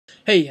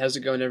Hey, how's it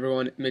going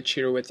everyone? Mitch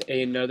here with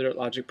another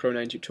Logic Pro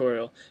 9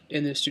 tutorial.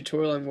 In this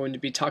tutorial I'm going to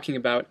be talking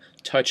about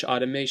touch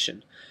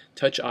automation.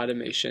 Touch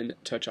automation,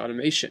 touch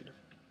automation.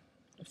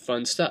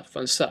 Fun stuff,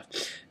 fun stuff.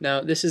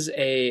 Now this is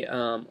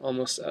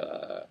almost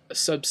a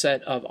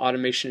subset of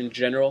automation in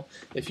general.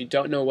 If you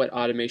don't know what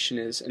automation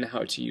is and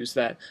how to use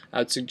that, I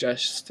would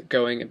suggest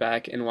going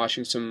back and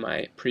watching some of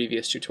my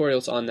previous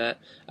tutorials on that.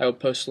 I will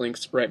post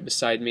links right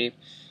beside me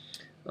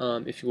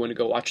if you want to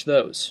go watch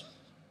those.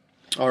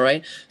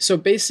 Alright, so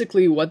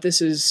basically what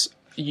this is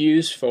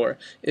used for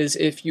is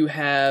if you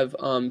have,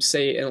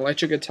 say, an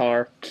electric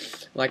guitar,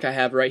 like I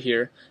have right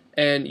here,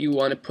 and you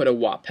want to put a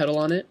wah pedal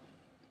on it,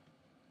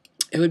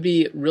 it would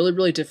be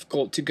really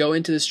difficult to go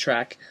into this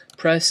track,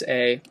 press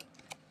A,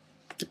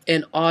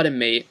 and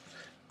automate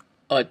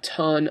a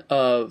ton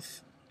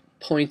of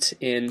points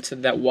into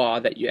that wah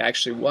that you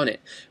actually want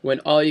it, when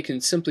all you can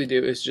simply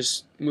do is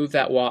just move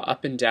that wah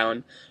up and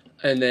down,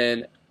 and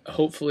then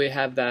hopefully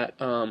have that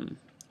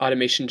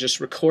automation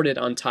just recorded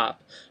on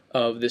top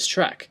of this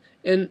track.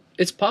 And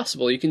it's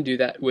possible you can do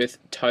that with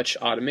touch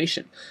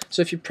automation.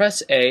 So if you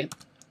press A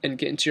and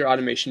get into your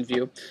automation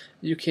view,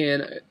 you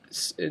can,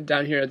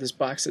 down here at this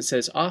box that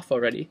says off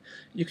already,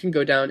 you can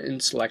go down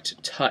and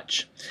select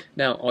touch.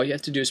 Now all you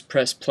have to do is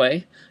press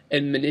play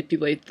and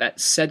manipulate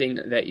that setting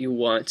that you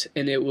want,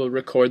 and it will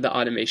record the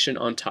automation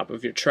on top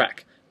of your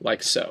track,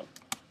 like so.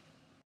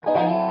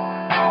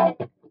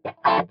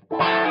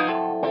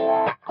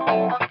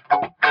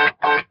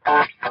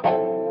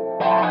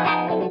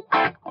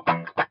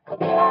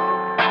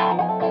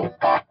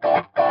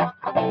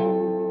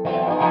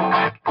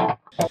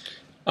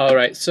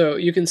 Alright, so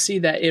you can see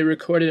that it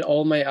recorded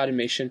all my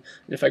automation,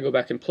 and if I go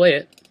back and play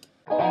it,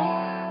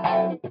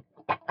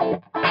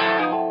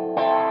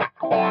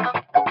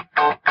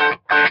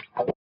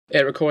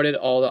 it recorded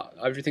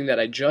everything that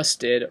I just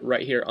did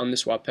right here on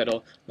this wah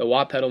pedal. The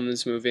wah pedal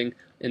is moving,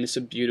 and it's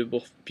a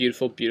beautiful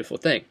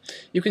thing.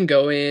 You can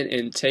go in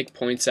and take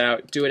points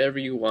out, do whatever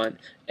you want,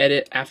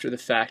 edit after the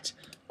fact,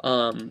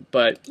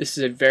 but this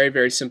is a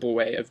very simple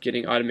way of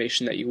getting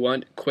automation that you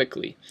want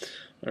quickly.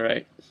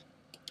 Alright.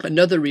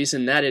 Another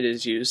reason that it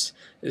is used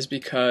is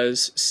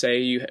because, say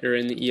you are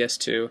in the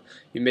ES2,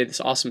 you made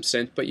this awesome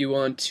synth, but you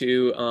want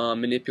to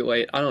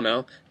manipulate, I don't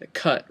know, a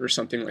cut or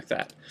something like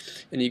that.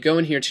 And you go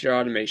in here to your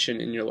automation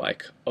and you're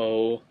like,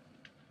 oh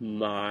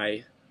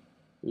my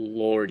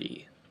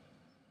lordy.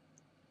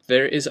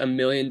 There is a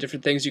million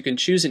different things you can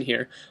choose in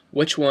here.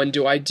 Which one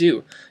do I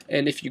do?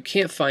 And if you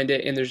can't find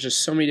it and there's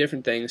just so many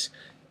different things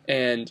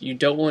and you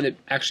don't want to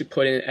actually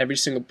put in every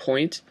single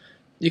point,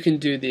 you can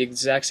do the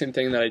exact same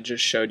thing that I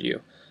just showed you.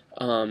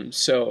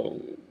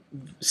 So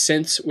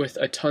since with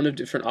a ton of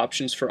different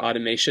options for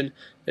automation,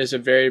 there's a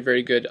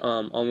very good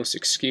almost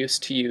excuse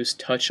to use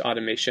touch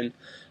automation.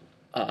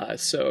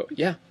 So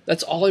yeah,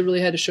 that's all I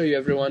really had to show you,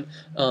 everyone.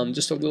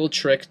 Just a little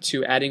trick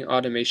to adding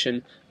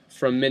automation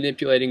from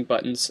manipulating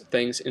buttons,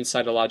 things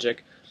inside of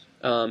Logic.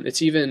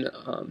 It's even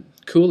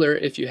cooler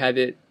if you have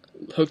it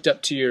hooked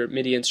up to your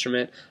MIDI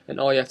instrument, and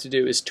all you have to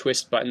do is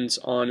twist buttons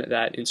on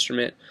that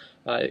instrument.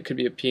 It could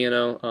be a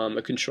piano,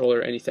 a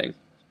controller, anything.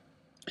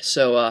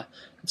 So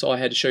that's all I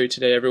had to show you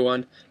today,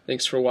 everyone.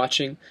 Thanks for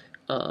watching.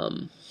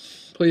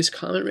 Please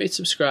comment, rate,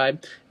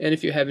 subscribe, and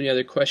if you have any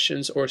other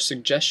questions or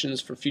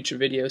suggestions for future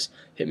videos,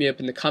 hit me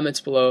up in the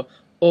comments below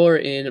or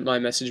in my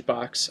message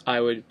box. I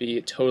would be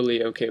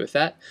totally okay with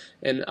that,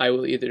 and I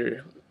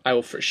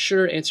will for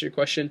sure answer your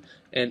question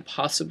and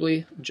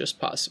possibly, just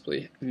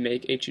possibly,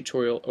 make a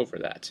tutorial over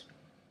that.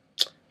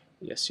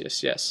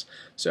 Yes.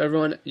 So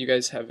everyone, you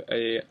guys have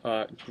a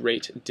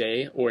great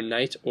day or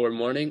night or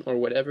morning or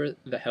whatever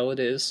the hell it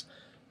is.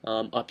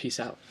 Peace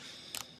out.